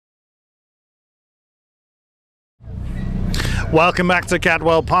Welcome back to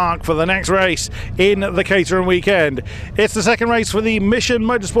Cadwell Park for the next race in the Caterham weekend. It's the second race for the Mission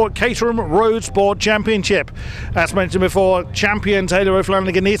Motorsport Caterham Roadsport Championship. As mentioned before, champion Taylor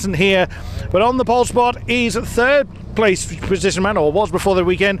O'Flanagan isn't here, but on the pole spot is third place position man, or was before the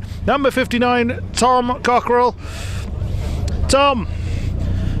weekend, number 59, Tom Cockerell. Tom,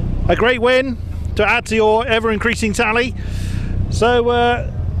 a great win to add to your ever-increasing tally. So,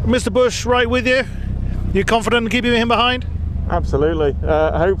 Mr. Bush, right with you? You confident in keeping him behind? Absolutely.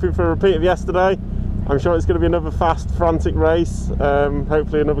 Hoping for a repeat of yesterday. I'm sure it's going to be another fast, frantic race.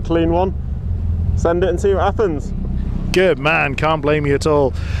 Hopefully another clean one. Send it and see what happens. Good man, can't blame you at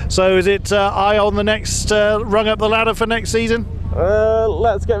all. So is it eye on the next rung up the ladder for next season?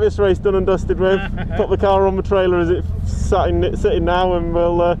 Let's get this race done and dusted with. Put the car on the trailer as it's sitting now, and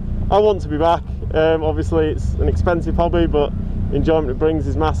we'll. I want to be back. Obviously it's an expensive hobby, but enjoyment it brings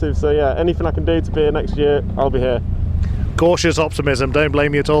is massive. So yeah, anything I can do to be here next year, I'll be here. Cautious optimism, don't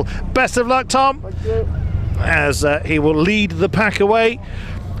blame you at all. Best of luck, Tom. Thank you. As he will lead the pack away.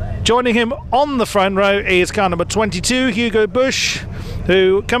 Joining him on the front row is car number 22, Hugo Bush,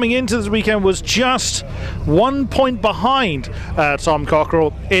 who coming into this weekend was just 1 point behind Tom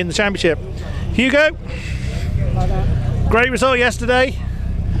Cockerell in the championship. Hugo, great result yesterday.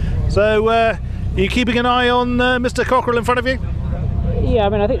 So are you keeping an eye on Mr. Cockerell in front of you? Yeah, I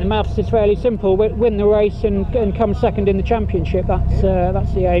mean, I think the maths is fairly simple. Win the race and come second in the championship. That's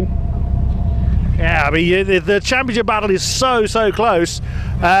the aim. Yeah, I mean, the championship battle is so close.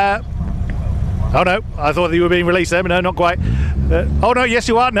 Oh no, I thought that you were being released there, but no, not quite. Oh no, yes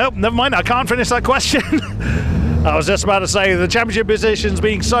you are. No, never mind, I can't finish that question. I was just about to say, the championship positions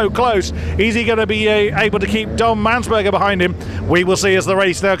being so close, is he going to be able to keep Dom Mansberger behind him? We will see as the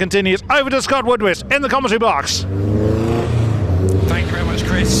race now continues. Over to Scott Woodward in the commentary box. Thank you very much,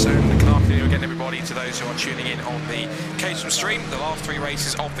 Chris, and good afternoon again, everybody, to those who are tuning in on the Caterham stream. The last three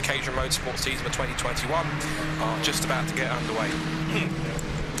races of the Caterham Roadsport season for 2021 are just about to get underway.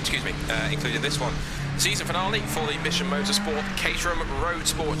 Excuse me, including this one. Season finale for the Mission Motorsport Caterham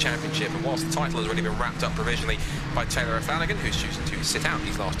Roadsport Championship, and whilst the title has already been wrapped up provisionally by Taylor O'Flanagan, who's choosing to sit out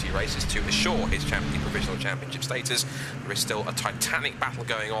these last two races to assure his provisional championship status, there is still a titanic battle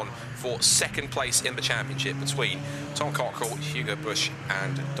going on for second place in the championship between Tom Cockerell, Hugo Bush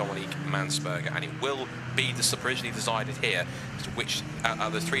and Dominique Mansberger, and it will be provisionally decided here as to which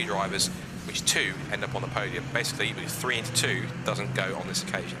of the three drivers, which two end up on the podium. Basically, 3 into 2 doesn't go on this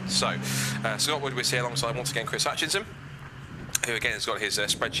occasion. So, Scott Woodward here alongside once again Chris Hutchinson, who again has got his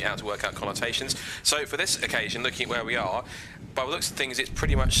spreadsheet out to work out connotations. So for this occasion, looking at where we are, by the looks of things, it's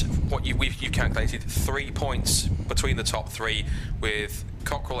pretty much what you've calculated, 3 points between the top three, with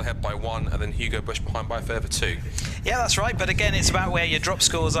Cockerell ahead by 1 and then Hugo Bush behind by a further 2. Yeah, that's right, but again it's about where your drop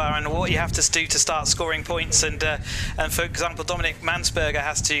scores are and what you have to do to start scoring points, and for example Dominic Mansberger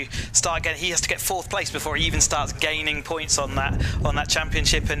has to start getting, he has to get 4th place before he even starts gaining points on that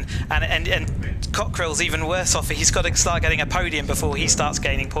championship, and Cockerell's even worse off. He's got to start getting a podium before he starts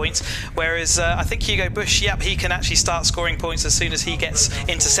gaining points, whereas I think Hugo Bush, yep, he can actually start scoring points as soon as he gets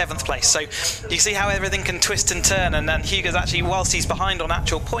into 7th place. So you see how everything can twist and turn, and then Hugo's actually, whilst he's behind on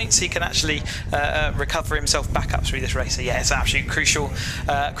actual points, he can actually recover himself back up through this race. So yeah, it's an absolute crucial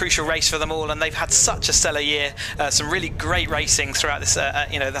race for them all, and they've had such a stellar year, some really great racing throughout this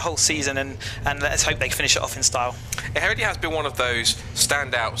the whole season, and let's hope they finish it off in style. It already has been one of those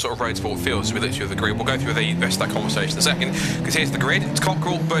standout sort of road sport fields. We look through the grid. We'll go through the rest of that conversation in a second, because here's the grid. It's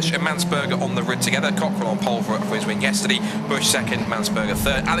Cockerell, Bush and Mansberger on the grid together. Cockerell on pole for his win yesterday, Bush second, Mansberger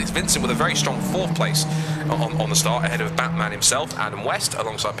third. Alex Vincent with a very strong 4th place on the start, ahead of Batman himself, Adam West,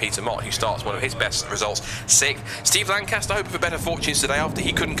 alongside Peter Mott, who starts one of his best results, 6th. Steve Lancaster hoping for better fortunes today after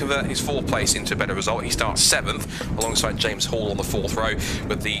he couldn't convert his 4th place into a better result. He starts 7th, alongside James Hall on the 4th row,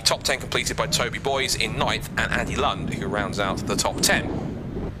 with the top 10 completed by Toby Boys in 9th, and Andy Lund, who rounds out the top 10.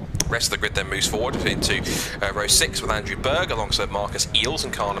 Rest of the grid then moves forward into row 6 with Andrew Berg alongside Marcus Eels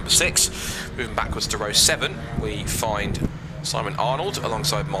in car number 6. Moving backwards to row 7, we find Simon Arnold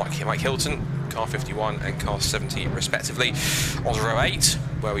alongside Mike Hilton, car 51 and car 70 respectively. On to row 8,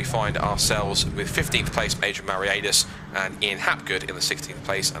 where we find ourselves with 15th place Adrian Mariadis and Ian Hapgood in the 16th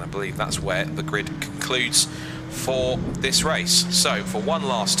place, and I believe that's where the grid concludes for this race. So for one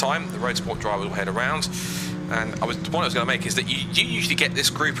last time, the road sport drivers will head around, and the point I was going to make is that you usually get this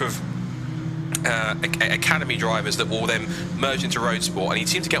group of academy drivers that will then merge into road sport, and you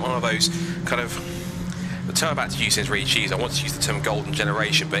seem to get one of those kind of the term I'm about to use is really cheesy. I want to use the term golden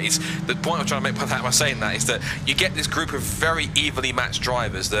generation, but it's the point I'm trying to make by saying that is that you get this group of very evenly matched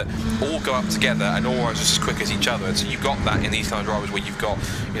drivers that all go up together and all are just as quick as each other. And so you've got that in these kind of drivers where you've got,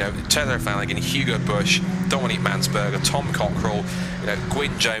 you know, Taylor Flanagan, Hugo Bush, Dominic Mansberger, Tom Cockrell, you know,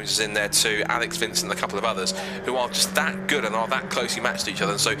 Gwyn Jones is in there too, Alex Vincent and a couple of others who are just that good and are that closely matched to each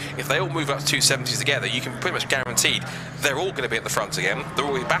other. And so if they all move up to 270s together, you can pretty much guaranteed they're all going to be at the front again, they're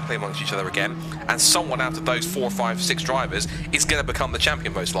all going to be battling amongst each other again, and someone out of those 4, 5, 6 drivers is going to become the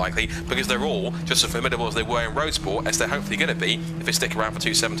champion most likely, because they're all just as formidable as they were in road sport as they're hopefully going to be if they stick around for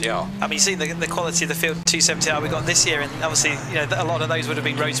 270R. I mean, you see the quality of the field 270R we got this year, and obviously, you know, a lot of those would have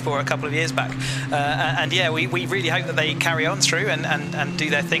been road sport a couple of years back. And yeah, we really hope that they carry on through and do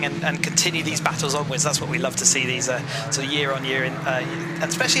their thing and continue these battles onwards. That's what we love to see, these sort of year on year, and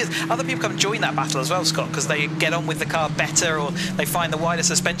especially as other people come and join that battle as well, Scott, because they get on with the car better, or they find the wider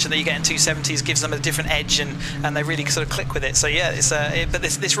suspension that you get in 270s gives them a different edge, and they really sort of click with it. So yeah, it's but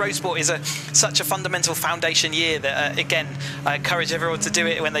this road sport is such a fundamental foundation year that again, I encourage everyone to do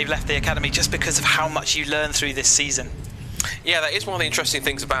it when they've left the academy, just because of how much you learn through this season. Yeah, that is one of the interesting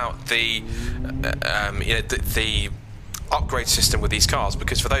things about the the upgrade system with these cars,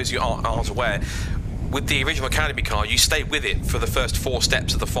 because for those who aren't aware, with the original Academy car, you stay with it for the first 4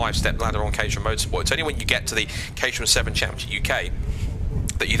 steps of the 5-step ladder on Caterham Roadsport. It's only when you get to the Caterham 7 Championship UK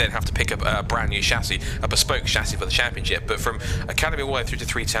that you then have to pick up a brand new chassis, a bespoke chassis for the championship. But from Academy all the way through to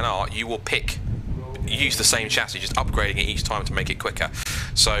 310R, you will use the same chassis, just upgrading it each time to make it quicker.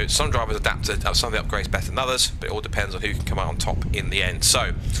 So some drivers adapt to some of the upgrades better than others, but it all depends on who can come out on top in the end.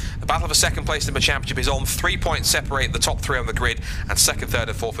 So the battle for second place in the championship is on. 3 points separate the top 3 on the grid, and second, third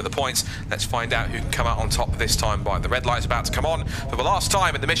and fourth for the points. Let's find out who can come out on top this time. By the red light's about to come on for the last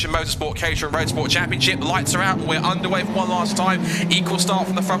time in the Mission Motorsport Caterham Roadsport Championship. The lights are out, we're underway for one last time. Equal start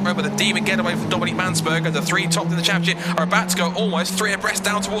from the front row with a demon getaway from Dominic Mansberger. The 3 top in the championship are about to go almost 3 abreast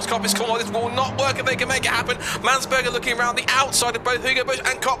down towards Coppice Corner. This will not work if they can make it happen. Mansberger looking around the outside of both Hugo Bush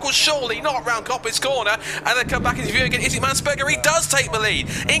and Cockrell, surely not around Coppice Corner, and then come back into view again. Is it Mansberger? He does take the lead.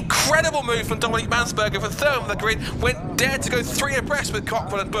 Incredible move from Dominic Mansberger for third on the grid, dared to go 3 abreast with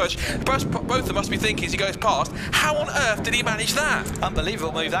Cockrell and Bush. Both of them must be thinking as he goes past, how on earth did he manage that?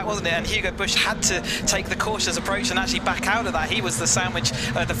 Unbelievable move that, wasn't it? And Hugo Bush had to take the cautious approach and actually back out of that. He was the sandwich,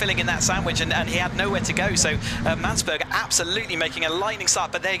 the filling in that sandwich, and he had nowhere to go. So Mansberger absolutely making a lightning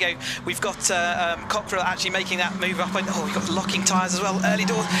start. But there you go, we've got Cockrell actually making that move up. And, we've got locking tyres as well, early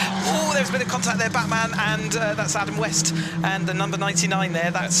doors. Oh, there's a bit of contact there, Batman, and that's Adam West. And the number 99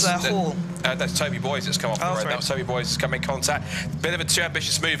 there, that's Hall. That's Toby Boys that's come off the road. That was Toby Boys that's come in contact. Bit of a too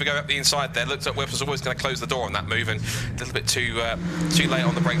ambitious move to go up the inside there. Looked like Whip was always going to close the door on that move, and a little bit too late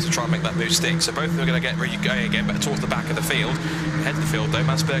on the brakes to try and make that move stick. So both of them are going to get really going again, but towards the back of the field. Head of the field though,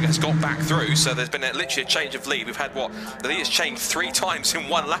 Mansberger has got back through, so there's been literally a change of lead. We've had the lead has changed 3 times in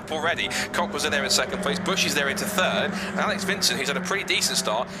 1 lap already. Cock was in there in second place, Bush is there into third, and Alex Vincent, who's had a pretty decent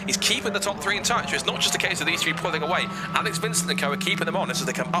start, is keeping the top 3 in touch. It's not just a case of these 3 pulling away. Alex Vincent and co are keeping them on as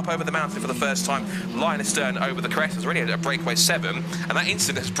they come up over the mountain for the first time. Line astern over the crest has already had a breakaway 7, and that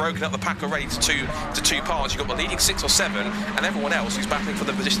incident has broken up the pack already to two parts. You've got the leading 6 or 7 and everyone else who's battling for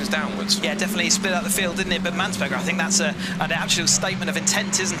the positions downwards. Yeah, definitely split out the field, didn't it? But Mansberger, I think that's an actual statement of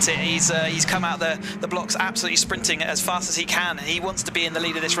intent, isn't it? He's come out the blocks absolutely sprinting as fast as he can, and he wants to be in the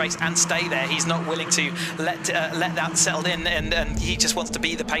lead of this race and stay there. He's not willing to let that settle in, and he just wants to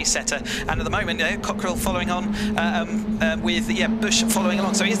be the pace setter. And at the moment, Cockrell following on with Bush following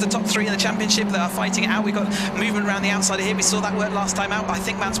along. So here's the top 3 in the championship that are fighting it out. We've got movement around the outside here. We saw that work last time out. I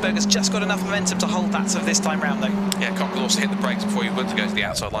think Mansberger's just got enough momentum to hold that this time round, though. Yeah, Cockrell also hit the brakes before he went to go to the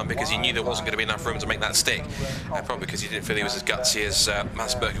outside line because he knew there wasn't going to be enough room to make that stick. Probably because he didn't feel he was as gutsy as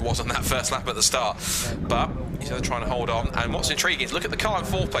Mansberger was on that first lap at the start. But he's trying to hold on. And what's intriguing is look at the car in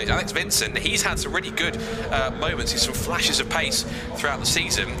 4th place. Alex Vincent, he's had some really good moments, some flashes of pace throughout the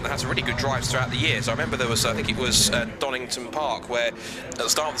season, and had some really good drives throughout the year. So I remember there was, I think it was Donington Park, where at the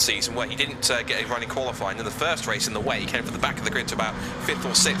start of the season, where he didn't get a running qualifying. In the first race in the wet, he came from the back of the grid to about 5th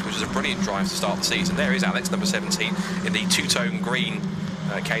or 6th, which was a brilliant drive to start the season. There is Alex, number 17, in the 2-tone green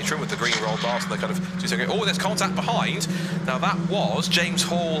Caterham with the green roll bars and the kind of 2-tone. Oh, there's contact behind. Now that was James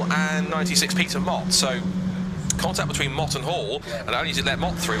Hall and 96 Peter Mott. So contact between Mott and Hall, and not only did it let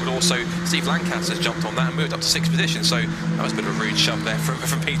Mott through, but also Steve Lancaster's jumped on that and moved up to 6th position. So that was a bit of a rude shove there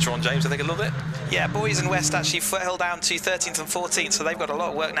from Peter on James, I think, a little bit. Yeah, Boys and West actually fell down to 13th and 14th, so they've got a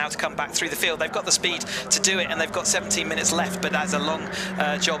lot of work now to come back through the field. They've got the speed to do it, and they've got 17 minutes left, but that's a long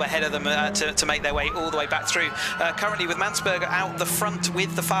job ahead of them to make their way all the way back through. Currently with Mansberger out the front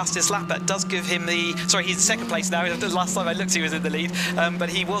with the fastest lapper, does give him the... Sorry, he's in 2nd place now. The last time I looked, he was in the lead, but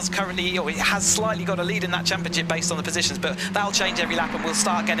he was currently... he has slightly got a lead in that championship based on the positions, but that'll change every lap, and we'll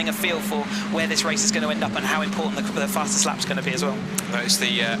start getting a feel for where this race is going to end up and how important the fastest lap's going to be as well. Notice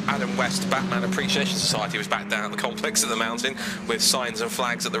the Adam West Batman Appreciation Society was back down at the complex at the mountain with signs and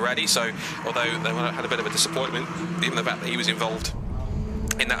flags at the ready, so although they had a bit of a disappointment, even the fact that he was involved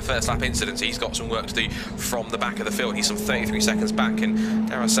in that first lap incident, he's got some work to do from the back of the field. He's some 33 seconds back, and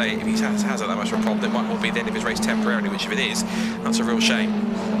dare I say, if he has that much of a problem, it might well be the end of his race temporarily, which if it is, that's a real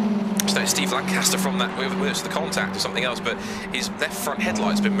shame. So Steve Lancaster from that, whether it's the contact or something else, but his left front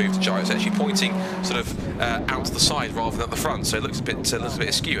headlight's been moved to gyro. It's actually pointing sort of out to the side rather than at the front, so it looks a bit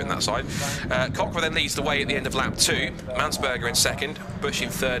askew in that side. Cockrell then leads the way at the end of lap 2. Mansberger in 2nd, Bush in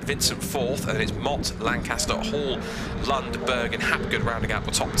 3rd, Vincent 4th, and then it's Mott, Lancaster, Hall, Lund, Berg and Hapgood rounding out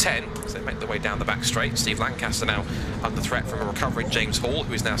the top 10 as they make their way down the back straight. Steve Lancaster now under threat from a recovering James Hall,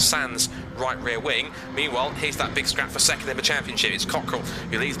 who is now Sands' right rear wing. Meanwhile, here's that big scrap for 2nd ever championship. It's Cockrell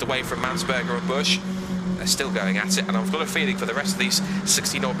who leads the way from Mansberger and Bush. They're still going at it, and I've got a feeling for the rest of these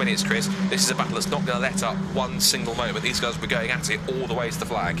 16-odd minutes, Chris, this is a battle that's not going to let up one single moment. These guys were going at it all the way to the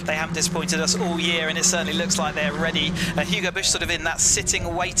flag. They haven't disappointed us all year, and it certainly looks like they're ready. Hugo Bush sort of in that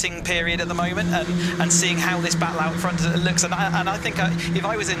sitting, waiting period at the moment, and seeing how this battle out front looks. And I think if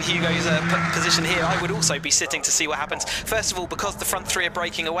I was in Hugo's position here, I would also be sitting to see what happens. First of all, because the front three are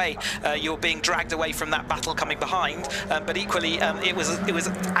breaking away, you're being dragged away from that battle coming behind. But equally, it was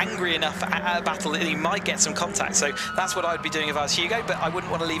angry enough at a battle that he might get some contact, so that's what I would be doing if I was Hugo, but I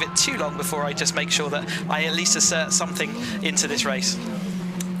wouldn't want to leave it too long before I just make sure that I at least assert something into this race.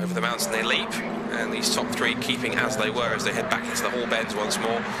 Over the mountain they leap, and these top 3 keeping as they were as they head back into the Hall bends once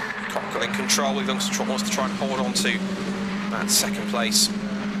more. Cockrell in control, he wants to try and hold on to that 2nd place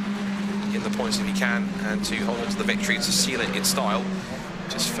in the points if he can, and to hold on to the victory to seal it in style.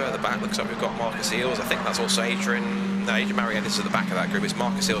 Just further back, looks like we've got Marcus Eales. I think that's also Adrian Mariantis at the back of that group. It's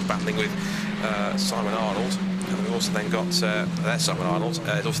Marcus Eales battling with Simon Arnold. And we've also then got there's Simon Arnold.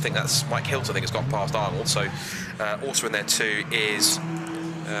 I also think that's Mike Hilton, I think, has got past Arnold. So also in there too is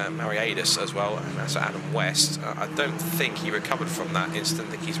Mariadis as well, and that's Adam West. I don't think he recovered from that incident.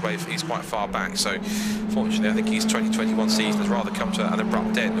 I think he's quite far back. So fortunately, I think his 2021 season has rather come to an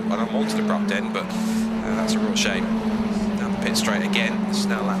abrupt end, an unwanted abrupt end, but that's a real shame. Down the pit straight again. This is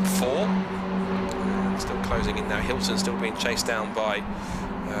now lap 4. Still closing in now. Hilton still being chased down by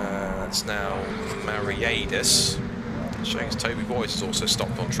that's now Mariadis. Showing us Toby Boyes has also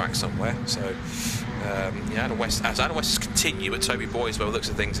stopped on track somewhere. So yeah, Adam West has continued, but Toby Boyes, by the looks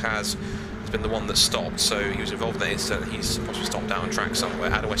of things, has been the one that stopped. So he was involved in that incident. He's possibly stopped down on track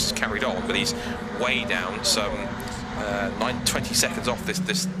somewhere. Adam West has carried on, but he's way down, some 20 seconds off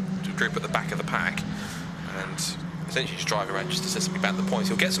this group at the back of the pack, and essentially just driving around just to assist me back the points.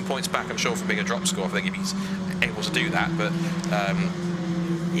 He'll get some points back, I'm sure, for being a drop score, I think, if he's able to do that, but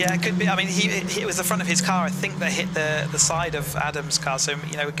yeah, it could be. I mean, it was the front of his car, I think, that hit the side of Adam's car. So,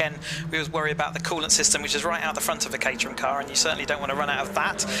 you know, again, we always worry about the coolant system, which is right out the front of a Caterham car, and you certainly don't want to run out of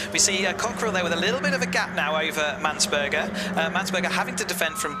that. We see Cockrell there with a little bit of a gap now over Mansberger. Mansberger having to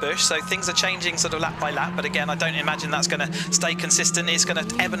defend from Bush, so things are changing sort of lap by lap. But again, I don't imagine that's going to stay consistent. It's going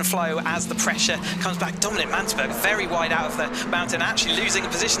to ebb and flow as the pressure comes back. Dominic Mansberger very wide out of the mountain, actually losing a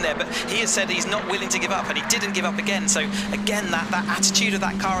position there, but he has said he's not willing to give up, and he didn't give up again. So again, that attitude of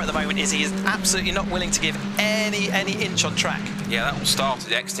that car at the moment is he is absolutely not willing to give any inch on track. Yeah, that all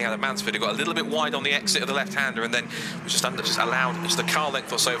started exiting out of Mansfield. He got a little bit wide on the exit of the left-hander, and then was just allowed just a car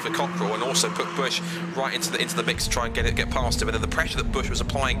length or so for Cockrell, and also put Bush right into the mix to try and get past him. And then the pressure that Bush was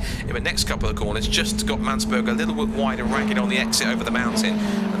applying in the next couple of corners just got Mansberger a little bit wide and ragged on the exit over the mountain,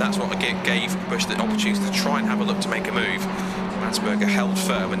 and that's what gave Bush the opportunity to try and have a look to make a move. Mansberger held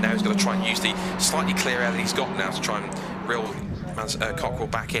firm, and now he's going to try and use the slightly clear air that he's got now to try and reel Cockrell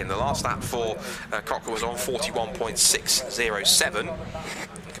back in. The last lap for Cockrell was on 41.607.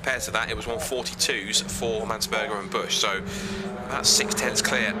 Compared to that, it was 142s for Mansberger and Bush, so about 0.6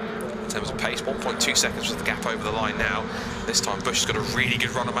 clear in terms of pace. 1.2 seconds was the gap over the line now. This time Bush has got a really good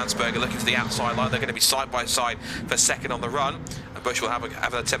run on Mansberger, looking for the outside line. They're going to be side by side for second on the run, and Bush will have an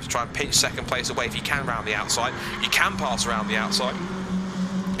attempt to try and pinch second place away if he can round the outside. You can pass around the outside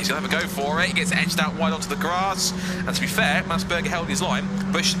He's going to have a go for it. He gets edged out wide onto the grass. And to be fair, Mansberger held his line.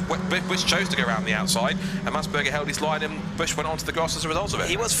 Bush chose to go around the outside, and Mansberger held his line, and Bush went onto the grass as a result of it.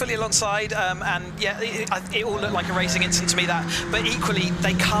 He was fully alongside, and yeah, it all looked like a racing incident to me, that. But equally,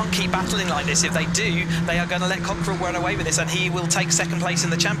 they can't keep battling like this. If they do, they are going to let Cockerell run away with this, and he will take second place in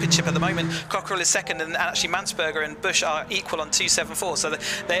the championship at the moment. Cockerell is second, and actually Mansberger and Bush are equal on 2.74. So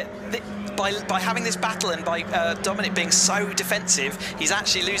by having this battle and by Dominic being so defensive, he's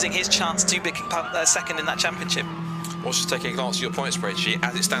actually losing his chance to be second in that championship. Also taking a glance at your point spreadsheet,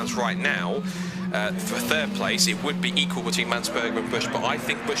 as it stands right now, for third place it would be equal between Mansberger and Bush, but I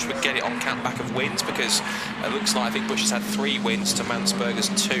think Bush would get it on count back of wins, because it looks like I think Bush has had 3 wins to Mansberger's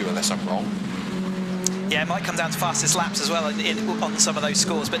 2, unless I'm wrong. Yeah, it might come down to fastest laps as well on some of those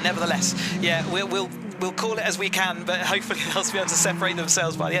scores, but nevertheless, yeah, we'll call it as we can, but hopefully they'll be able to separate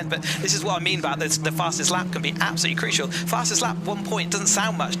themselves by the end. But this is what I mean about this. The fastest lap can be absolutely crucial. Fastest lap, 1 point, doesn't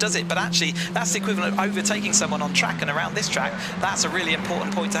sound much, does it? But actually, that's the equivalent of overtaking someone on track, and around this track, that's a really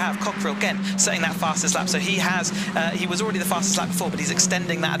important point to have. Cockerell, again, setting that fastest lap. So he was already the fastest lap before, but he's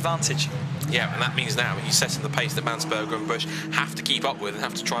extending that advantage. Yeah, and that means now he's setting the pace that Mansberger and Bush have to keep up with and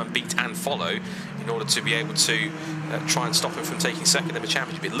have to try and beat and follow in order to be able to try and stop him from taking second in the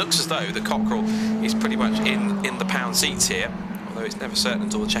championship. It looks as though the Cockerell is pretty much in the pound seats here, although it's never certain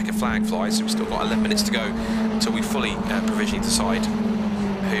until the checkered flag flies, so we've still got 11 minutes to go until we fully provisionally decide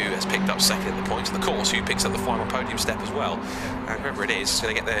who has picked up second at the points, and of course who picks up the final podium step as well. And whoever it is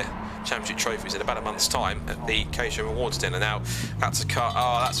going to get their championship trophies in about a month's time at the Caterham Awards dinner. Now that's a cut.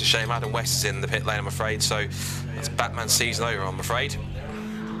 Oh, that's a shame. Adam West is in the pit lane, I'm afraid. So that's Batman season over, I'm afraid.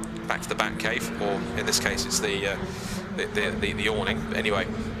 Back to the Batcave, or in this case it's the awning. But anyway,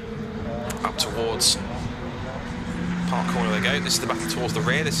 up towards Park Corner they go. This is the battle towards the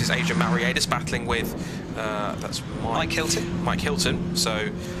rear. This is Adrian Mariadis battling with that's Mike Hilton. Mike Hilton. So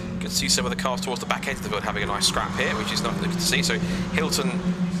you can see some of the cars towards the back end of the field having a nice scrap here, which is nice to see. So Hilton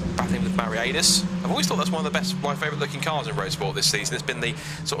battling with Mariadis. I've always thought that's one of my favourite looking cars in Roadsport this season. It's been the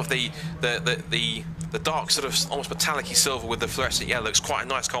sort of the dark sort of almost metallic-y silver with the fluorescent yellow. It's quite a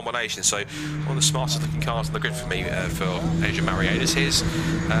nice combination. So one of the smartest looking cars on the grid for me for Adrian Mariadis. Here's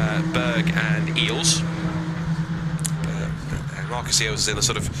Berg and Eels. Marcus Eels is in a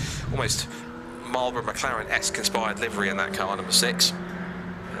sort of almost Marlboro McLaren-esque inspired livery in that car, number 6.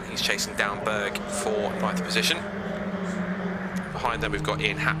 And he's chasing down Berg for 9th position. Behind them we've got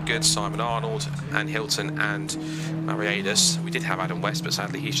Ian Hapgood, Simon Arnold and Hilton and Mariadis. We did have Adam West, but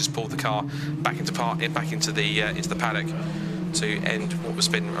sadly he's just pulled the car back into the paddock to end what has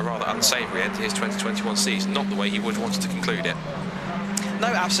been a rather unsavoury end to his 2021 season. Not the way he would have wanted to conclude it. No,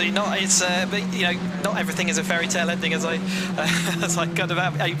 absolutely not. It's but you know, not everything is a fairy tale ending, as I kind of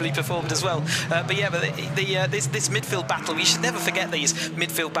ably performed as well. But yeah, but this midfield battle, we should never forget these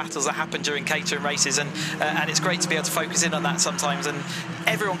midfield battles that happen during Caterham races, and it's great to be able to focus in on that sometimes. And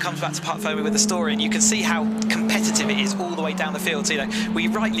everyone comes back to Park Fermé with a story, and you can see how competitive it is all the way down the field. So, you know, we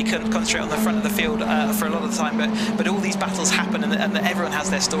rightly couldn't concentrate on the front of the field for a lot of the time, but all these battles happen, and everyone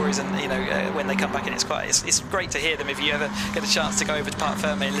has their stories. And you know, when they come back in, it's great to hear them. If you ever get a chance to go over to Park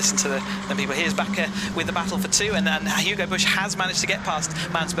Fermé and listen to the people. Here's back with the battle for 2, and Hugo Bush has managed to get past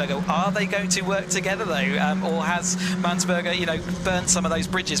Mansberger. Are they going to work together though, or has Mansberger, you know, burnt some of those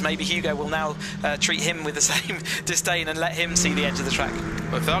bridges? Maybe Hugo will now treat him with the same disdain and let him see the edge of the track.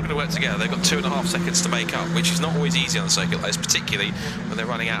 Well, if they are going to work together, they've got 2.5 seconds to make up, which is not always easy on the circuit, particularly when they're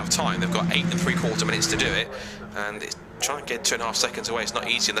running out of time. They've got 8 3/4 minutes to do it, and trying to get 2.5 seconds away is not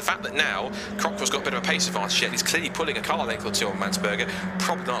easy. And the fact that now Cockerell's got a bit of a pace advantage, yet he's clearly pulling a car length or 2 on Mansberger,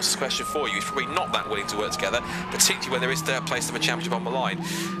 probably answers the question for you. He's probably not that willing to work together, particularly when there is third place of a championship on the line.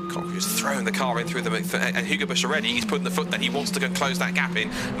 Cockerell is throwing the car in through them, and Hugo Bush already, he's putting the foot that he wants to go and close that gap in.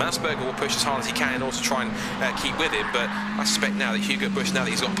 Mansberger will push as hard as he can in order to try and keep with him, but I suspect now that Hugo Bush, now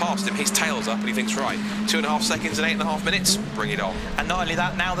that he's got past him, his tail's up and he thinks, right, 2.5 seconds and 8.5 minutes, bring it on. And not only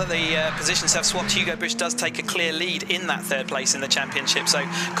that, now that the positions have swapped, Hugo Bush does take a clear lead in that third place in the championship. So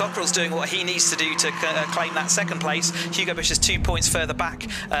Cockerell's doing what he needs to do to claim that second place. Hugo Bush is 2 points further back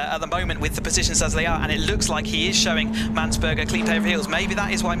at the moment with the positions as they are, and it looks like he is showing Mansberger a clean pair of heels. Maybe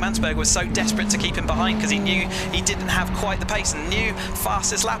that is why Mansberger was so desperate to keep him behind, because he knew he didn't have quite the pace, and knew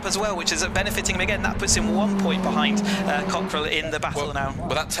fastest lap as well, which is benefiting him again. That puts him 1 point behind Cockerell in the battle now.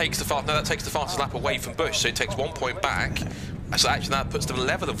 Well, that takes the fastest lap away from Bush, so it takes 1 point back. So actually that puts them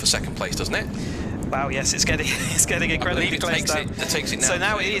level for second place, doesn't it? Wow, yes, it's getting incredibly close. It takes it now. So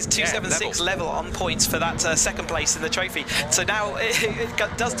now it is 276 level on points for that second place in the trophy. So now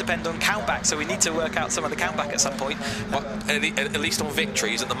it does depend on countback, so we need to work out some of the countback at some point. Well, at least on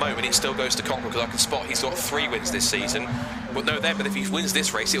victories, at the moment, it still goes to Cockrell, because I can spot he's got 3 wins this season. Well, no, then, but if he wins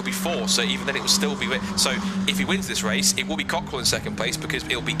this race, it'll be 4, so even then it will still be... So if he wins this race, it will be Cockrell in second place, because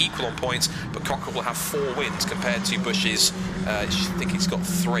it'll be equal on points, but Cockrell will have 4 wins compared to Bush's, I think he's got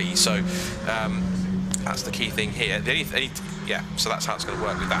 3, so... that's the key thing here. Yeah, so that's how it's going to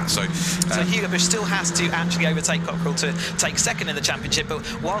work with that. So Hugo Bush still has to actually overtake Cockrell to take second in the championship, but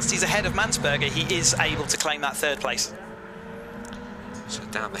whilst he's ahead of Mansberger, he is able to claim that 3rd place. So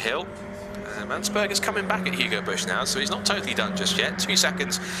down the hill, Mansberger's coming back at Hugo Bush now, so he's not totally done just yet. 2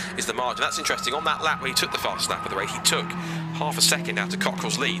 seconds is the margin. That's interesting. On that lap where he took the fast lap of the race, he took half a second out of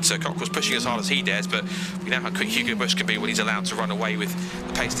Cockrell's lead, so Cockrell's pushing as hard as he dares, but we know how quick Hugo Bush can be when he's allowed to run away with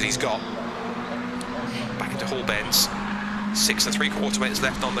the pace that he's got. Back into Hall Bends. 6 3/4 minutes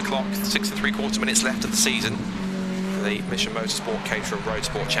left on the clock. 6 3/4 minutes left of the season for the Mission Motorsport Caterham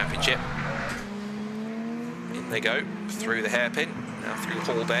Roadsport Championship. In they go through the hairpin, now through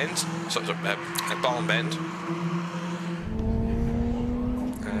Hall Bend, Barn Bend.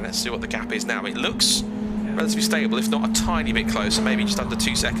 And let's see what the gap is now. It looks relatively stable, if not a tiny bit closer, maybe just under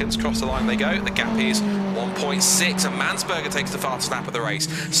 2 seconds. Cross the line they go. The gap is 1.6, and Mansberger takes the fastest lap of the race,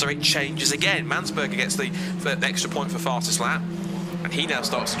 so it changes again. Mansberger gets the extra point for fastest lap, and he now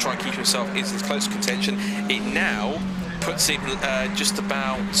starts to try and keep himself in this close contention. It now puts him just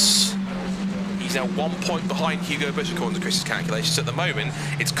about... He's now 1 point behind Hugo Bush according to Chris's calculations. At the moment,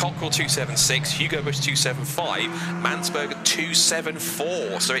 it's Cockrell 276, Hugo Bush 275, Mansberger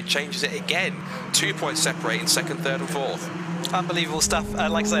 274. So it changes it again. 2 points separating 2nd, 3rd and 4th. Unbelievable stuff.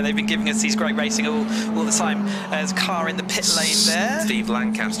 Like I say, they've been giving us these great racing all the time. There's a car in the pit lane there. Steve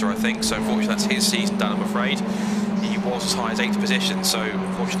Lancaster, I think. So unfortunately, that's his season done, I'm afraid. He was as high as 8th position, so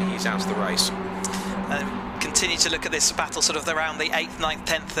unfortunately he's out of the race. Continue to look at this battle sort of around the 8th, 9th,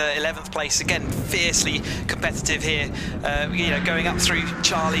 10th, 11th place. Again, fiercely competitive here, you know, going up through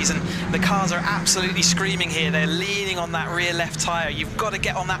Charlie's, and the cars are absolutely screaming here. They're leaning on that rear left tyre. You've got to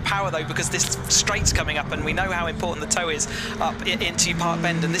get on that power though, because this straight's coming up, and we know how important the toe is up into Park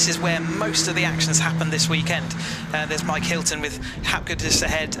Bend, and this is where most of the actions happen this weekend. There's Mike Hilton with Hapgood just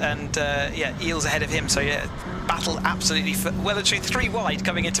ahead, and yeah, Eels ahead of him, so yeah, battle absolutely well and truly 3 wide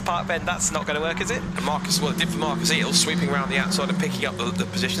coming into Park Bend. That's not going to work, is it? And Marcus, well, it did for Marcus Eels, sweeping around the outside and picking up the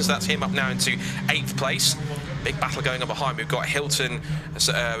positions. That's him up now into 8th place. Big battle going on behind. We've got Hilton,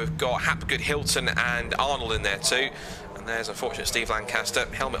 we've got Hapgood, Hilton and Arnold in there too. And there's unfortunate Steve Lancaster,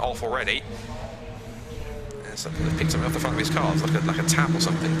 helmet off already. Something that picked something off the front of his car, like a tap or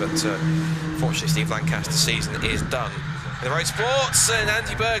something, but unfortunately Steve Lancaster's season is done. The road sports, and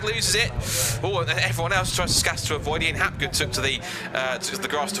Andy Berg loses it. Oh, and everyone else tries to scatter to avoid it, and Hapgood took to the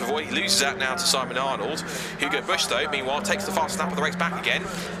grass to avoid. He loses out now to Simon Arnold. Hugo Bush, though, meanwhile, takes the fast lap of the race back again.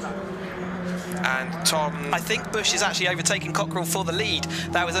 And Tom... I think Bush is actually overtaking Cockrell for the lead.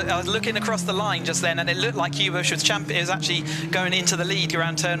 I was looking across the line just then, and it looked like Hugo Bush was actually going into the lead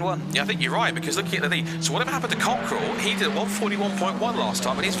around turn 1. Yeah, I think you're right, because looking at the lead, so whatever happened to Cockrell, he did a 141.1 last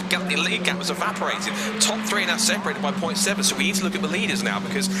time, and his lead gap was evaporated. Top 3 now separated by 0.7, so we need to look at the leaders now,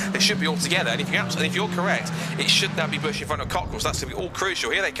 because they should be all together. And if you're correct, it should now be Bush in front of Cockrell, so that's going to be all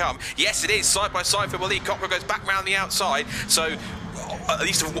crucial. Here they come. Yes, it is, side by side for the lead. Cockrell goes back round the outside, so... At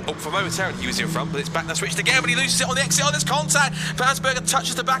least for momentarily he was in front, but it's back now switched again, but he loses it on the exit. On this contact, Mansberger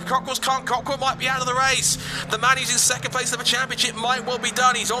touches the back of Cockrell's car. Cockrell might be out of the race. The man who's in 2nd place of the championship might well be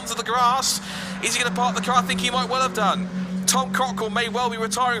done. He's onto the grass. Is he going to park the car? I think he might well have done. Tom Cockrell may well be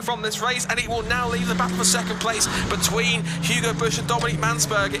retiring from this race, and it will now leave the battle for 2nd place between Hugo Bush and Dominic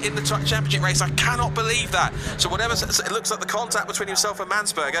Mansberger in the championship race. I cannot believe that. So whatever, it looks like the contact between himself and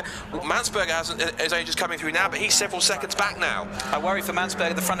Mansberger. Mansberger is only just coming through now, but he's several seconds back now. I worry for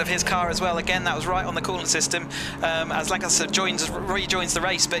Mansberger, the front of his car as well. Again, that was right on the coolant system. As Lancaster rejoins the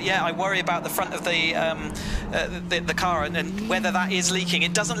race, but yeah, I worry about the front of the car and whether that is leaking.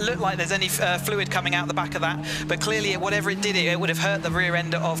 It doesn't look like there's any fluid coming out the back of that, but clearly whatever it did, it would have hurt the rear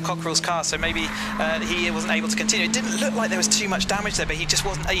end of Cockrell's car, so maybe he wasn't able to continue. It didn't look like there was too much damage there, but he just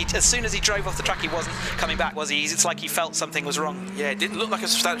wasn't. As soon as he drove off the track, he wasn't coming back, was he? It's like he felt something was wrong. Yeah, it didn't look like a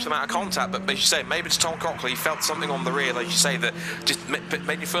substantial amount of contact, but as you say, maybe it's Tom Cockrell. He felt something on the rear, like you say, that just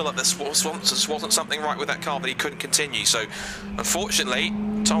made you feel like there wasn't something right with that car, but he couldn't continue. So, unfortunately,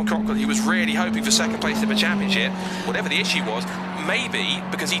 Tom Cockrell, he was really hoping for 2nd place in the championship. Whatever the issue was, maybe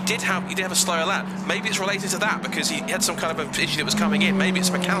because he did have a slower lap. Maybe it's related to that because he had some kind of an issue that was coming in. Maybe it's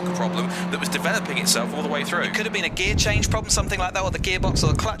a mechanical problem that was developing itself all the way through. It could have been a gear change problem, something like that, or the gearbox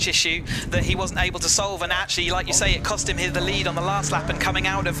or the clutch issue that he wasn't able to solve, and actually, like you say, it cost him the lead on the last lap, and coming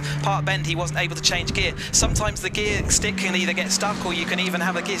out of Park Bend he wasn't able to change gear. Sometimes the gear stick can either get stuck or you can even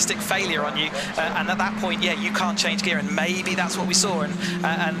have a gear stick failure on you, and at that point, yeah, you can't change gear, and maybe that's what we saw, and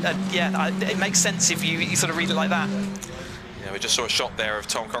yeah, it makes sense if you sort of read it like that. Yeah, we just saw a shot there of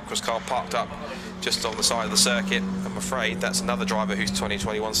Tom Cockrell's car parked up just on the side of the circuit. I'm afraid that's another driver whose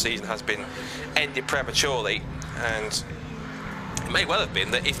 2021 season has been ended prematurely, and it may well have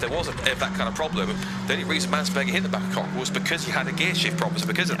been that if there was that kind of problem, the only reason Mansberger hit the back of Cockrell was because he had a gear shift problem. So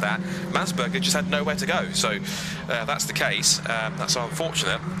because of that, Mansberger just had nowhere to go. So that's the case. That's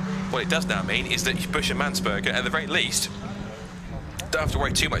unfortunate. What it does now mean is that Bush and Mansberger, at the very least, don't have to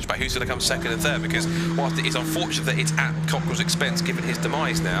worry too much about who's going to come second and third, because whilst it is unfortunate that it's at Cockrell's expense given his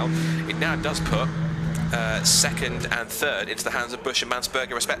demise now, it now does put second and third into the hands of Bush and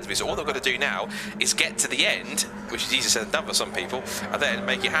Mansberger respectively. So all they've got to do now is get to the end, which is easier said than done for some people, and then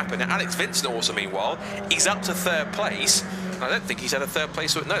make it happen. Now Alex Vincent also, meanwhile, he's up to third place. I don't think he's had a third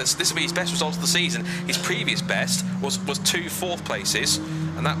place. No, this will be his best result of the season. His previous best was 2 fourth places,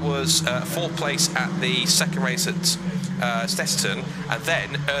 and that was fourth place at the second race at Stesterton, and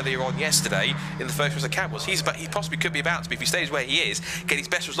then earlier on yesterday in the first race at Cadwell. He possibly could be about to be, if he stays where he is, get his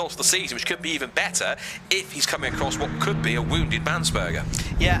best result of the season, which could be even better if he's coming across what could be a wounded Mansberger.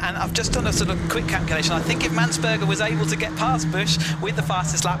 Yeah, and I've just done a sort of quick calculation. I think if Mansberger was able to get past Bush with the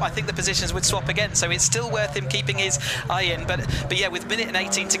fastest lap, I think the positions would swap again. So it's still worth him keeping his eye in. But yeah, with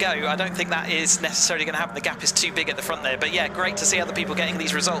 1:18 to go, I don't think that is necessarily going to happen. The gap is too big at the front there. But yeah, great to see other people getting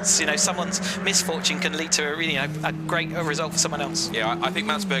these results. You know, someone's misfortune can lead to a really, a great result for someone else. Yeah, I think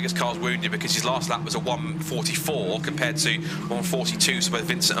Mansberger's car's wounded because his last lap was a 1:44 compared to 1:42 for both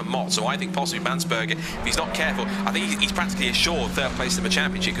Vincent and Mott. So I think possibly Mansberger, if he's not careful, I think he's practically assured third place in the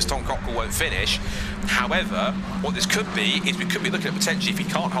championship because Tom Cockrell won't finish. However, what this could be is we could be looking at potentially, if he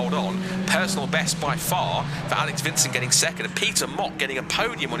can't hold on, personal best by far for Alex Vincent getting second and Peter Mott getting a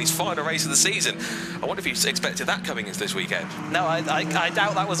podium on his final race of the season. I wonder if he expected that coming into this weekend. No, I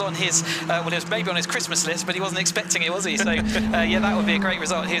doubt that was on his, well, it was maybe on his Christmas list, but he wasn't expecting it, was he? So yeah, that would be a great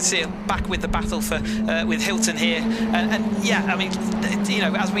result. He'd see it back with the battle for with Hilton here, and yeah, I mean, you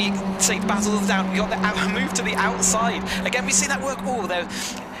know, as we say, battles down, we got the move to the outside again. We see that work. Oh, there.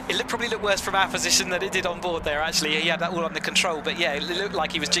 It probably looked worse from our position than it did on board there, actually. He had that all under control, but yeah, it looked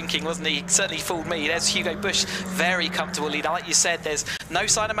like he was jinking, wasn't he? Certainly fooled me. There's Hugo Bush, very comfortable lead. Like you said, there's no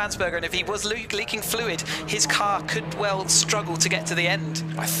sign of Mansberger, and if he was leaking fluid, his car could well struggle to get to the end.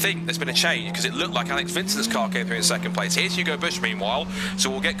 I think there's been a change, because it looked like Alex Vincent's car came through in second place. Here's Hugo Bush, meanwhile, so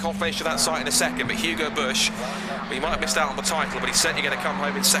we'll get confirmation of that site in a second, but Hugo Bush, well, he might have missed out on the title, but he's certainly going to come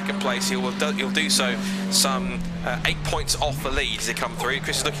home in second place. He'll do so some 8 points off the lead as they come through.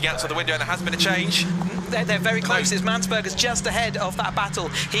 Chris is looking outside the window, and there has been a change. They're very close. It's Mansberger's just ahead of that battle.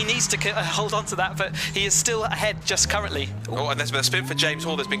 He needs to hold on to that, but he is still ahead just currently. Oh, and there's been a spin for James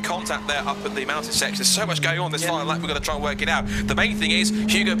Hall. There's been contact there up at the mountain section. There's so much going on this final lap, we've got to try and work it out. The main thing is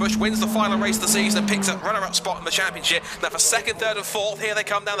Hugo Bush wins the final race of the season and picks up runner-up spot in the championship. Now for second, third and fourth, here they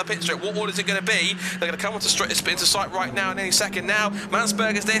come down the pit straight. What order is it going to be? They're going to come into sight right now in any second now.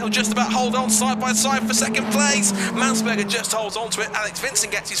 Mansberger's there. He'll just about hold on side by side for second place. Mansberger just holds on to it. Alex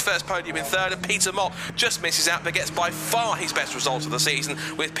Vincent gets his first podium in third, and Peter Mott just misses out but gets by far his best result of the season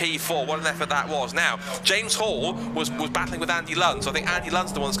with P4. What an effort that was. Now, James Hall was battling with Andy Lund, so I think Andy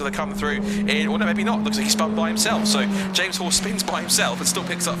Lund's the one that's going to come through in, or no, maybe not. Looks like he spun by himself. So James Hall spins by himself and still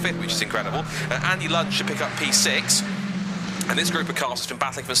picks up fifth, which is incredible. Andy Lund should pick up P6. And this group of cars has been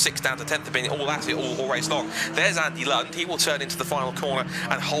battling from 6th down to 10th, have been all at it all race long. There's Andy Lund. He will turn into the final corner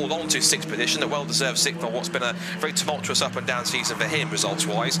and hold on to 6th position, a well-deserved 6th on what's been a very tumultuous up and down season for him,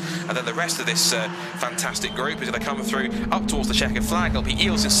 results-wise. And then the rest of this fantastic group is going to come through up towards the checkered flag. It'll be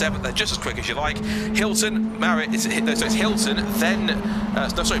Eels in 7th. They're just as quick as you like. Hilton, it's Hilton, then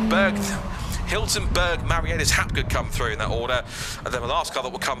Berg. Hilton, Berg, Marietta's Hapgood come through in that order, and then the last car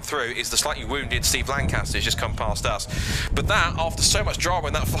that will come through is the slightly wounded Steve Lancaster, who's just come past us. But that, after so much drama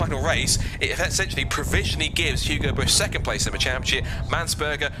in that final race, it essentially provisionally gives Hugo Bush second place in the championship.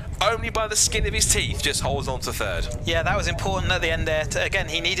 Mansberger, only by the skin of his teeth, just holds on to third. Yeah, that was important at the end there. Again,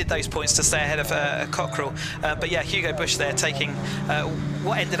 he needed those points to stay ahead of Cockrell. But yeah, Hugo Bush there taking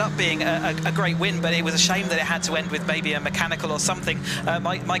what ended up being a great win, but it was a shame that it had to end with maybe a mechanical or something.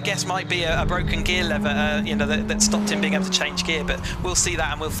 My guess might be a broken broken gear lever, you know, that stopped him being able to change gear. But we'll see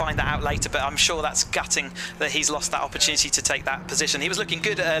that and we'll find that out later. But I'm sure that's gutting that he's lost that opportunity to take that position. He was looking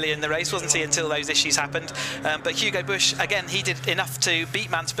good earlier in the race, wasn't he, until those issues happened. But Hugo Bush, again, he did enough to beat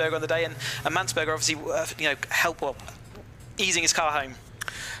Mansberger on the day, and Mansberger obviously, you know, easing his car home.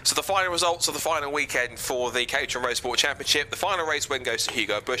 So the final results of the final weekend for the Caterham Roadsport Championship. The final race win goes to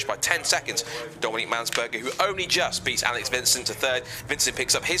Hugo Bush by 10 seconds from Dominic Mansberger, who only just beats Alex Vincent to third. Vincent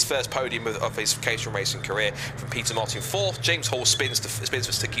picks up his first podium of his Caterham racing career from Peter Martin fourth. James Hall spins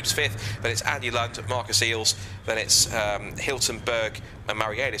for keeps fifth. Then it's Andy Lund, Marcus Eels. Then it's Hilton Berg and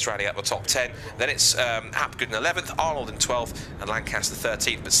Marialis rounding out the top 10. Then it's Hapgood in 11th, Arnold in 12th, and Lancaster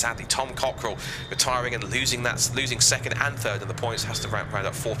 13th. But sadly, Tom Cockrell retiring and losing second and third in the points, has to round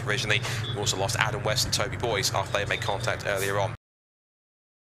up fourth provisionally. We also lost Adam West and Toby Boyes after they made contact earlier on.